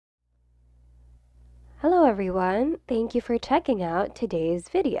Hello everyone, thank you for checking out today's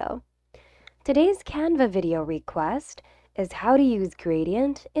video. Today's Canva video request is how to use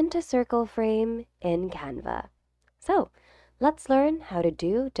gradient into circle frame in Canva. So let's learn how to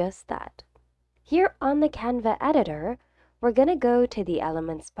do just that. Here on the Canva editor, we're going to go to the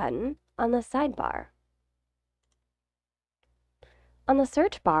Elements button on the sidebar. On the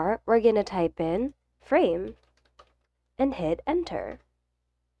search bar, we're going to type in frame and hit enter.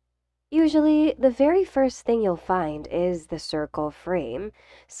 Usually, the very first thing you'll find is the circle frame,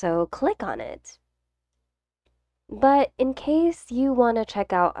 so click on it. But in case you want to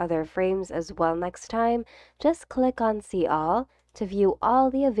check out other frames as well next time, just click on See All to view all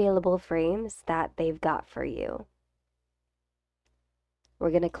the available frames that they've got for you. We're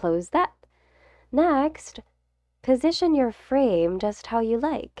going to close that. Next, position your frame just how you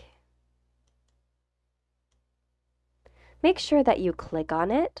like. Make sure that you click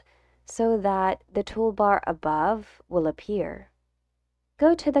on it so that the toolbar above will appear.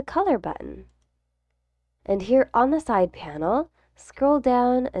 Go to the Color button. And here on the side panel, scroll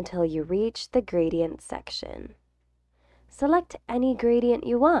down until you reach the Gradient section. Select any gradient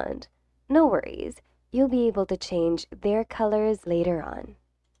you want. No worries, you'll be able to change their colors later on.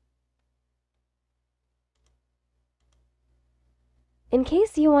 In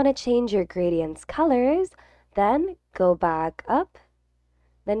case you want to change your gradient's colors, then go back up.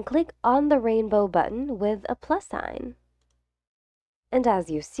 Then click on the rainbow button with a plus sign. And as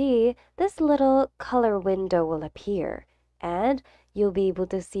you see, this little color window will appear, and you'll be able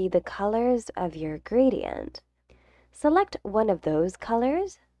to see the colors of your gradient. Select one of those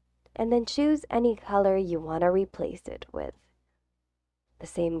colors, and then choose any color you want to replace it with. The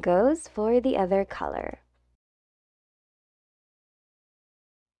same goes for the other color.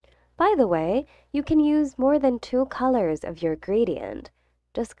 By the way, you can use more than 2 colors of your gradient.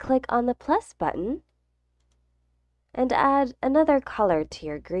 Just click on the plus button and add another color to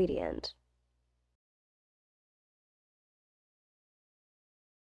your gradient.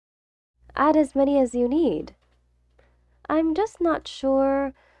 Add as many as you need. I'm just not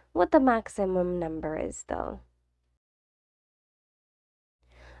sure what the maximum number is though.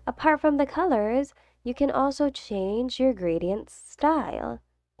 Apart from the colors, you can also change your gradient's style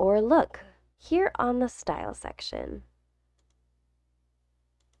or look here on the Style section.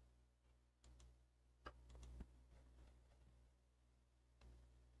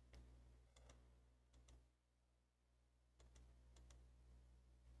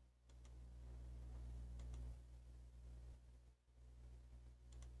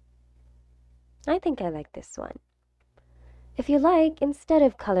 I think I like this one. If you like, instead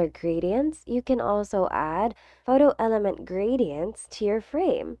of color gradients, you can also add photo element gradients to your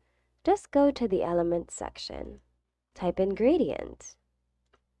frame. Just go to the Elements section. Type in gradient.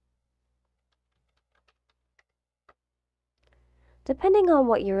 Depending on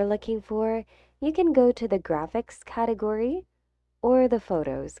what you're looking for, you can go to the Graphics category or the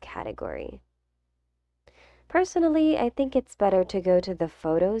Photos category. Personally, I think it's better to go to the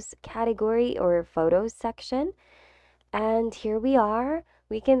Photos category or Photos section. And here we are.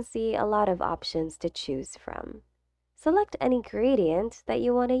 We can see a lot of options to choose from. Select any gradient that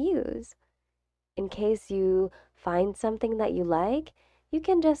you want to use. In case you find something that you like, you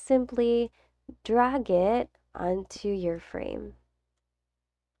can just simply drag it onto your frame.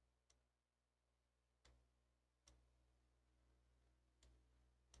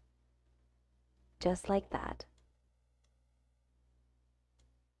 Just like that.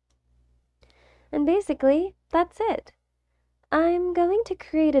 And basically, that's it. I'm going to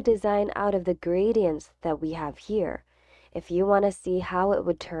create a design out of the gradients that we have here. If you want to see how it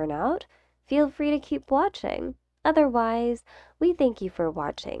would turn out, feel free to keep watching. Otherwise, we thank you for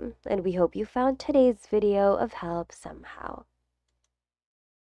watching, and we hope you found today's video of help somehow.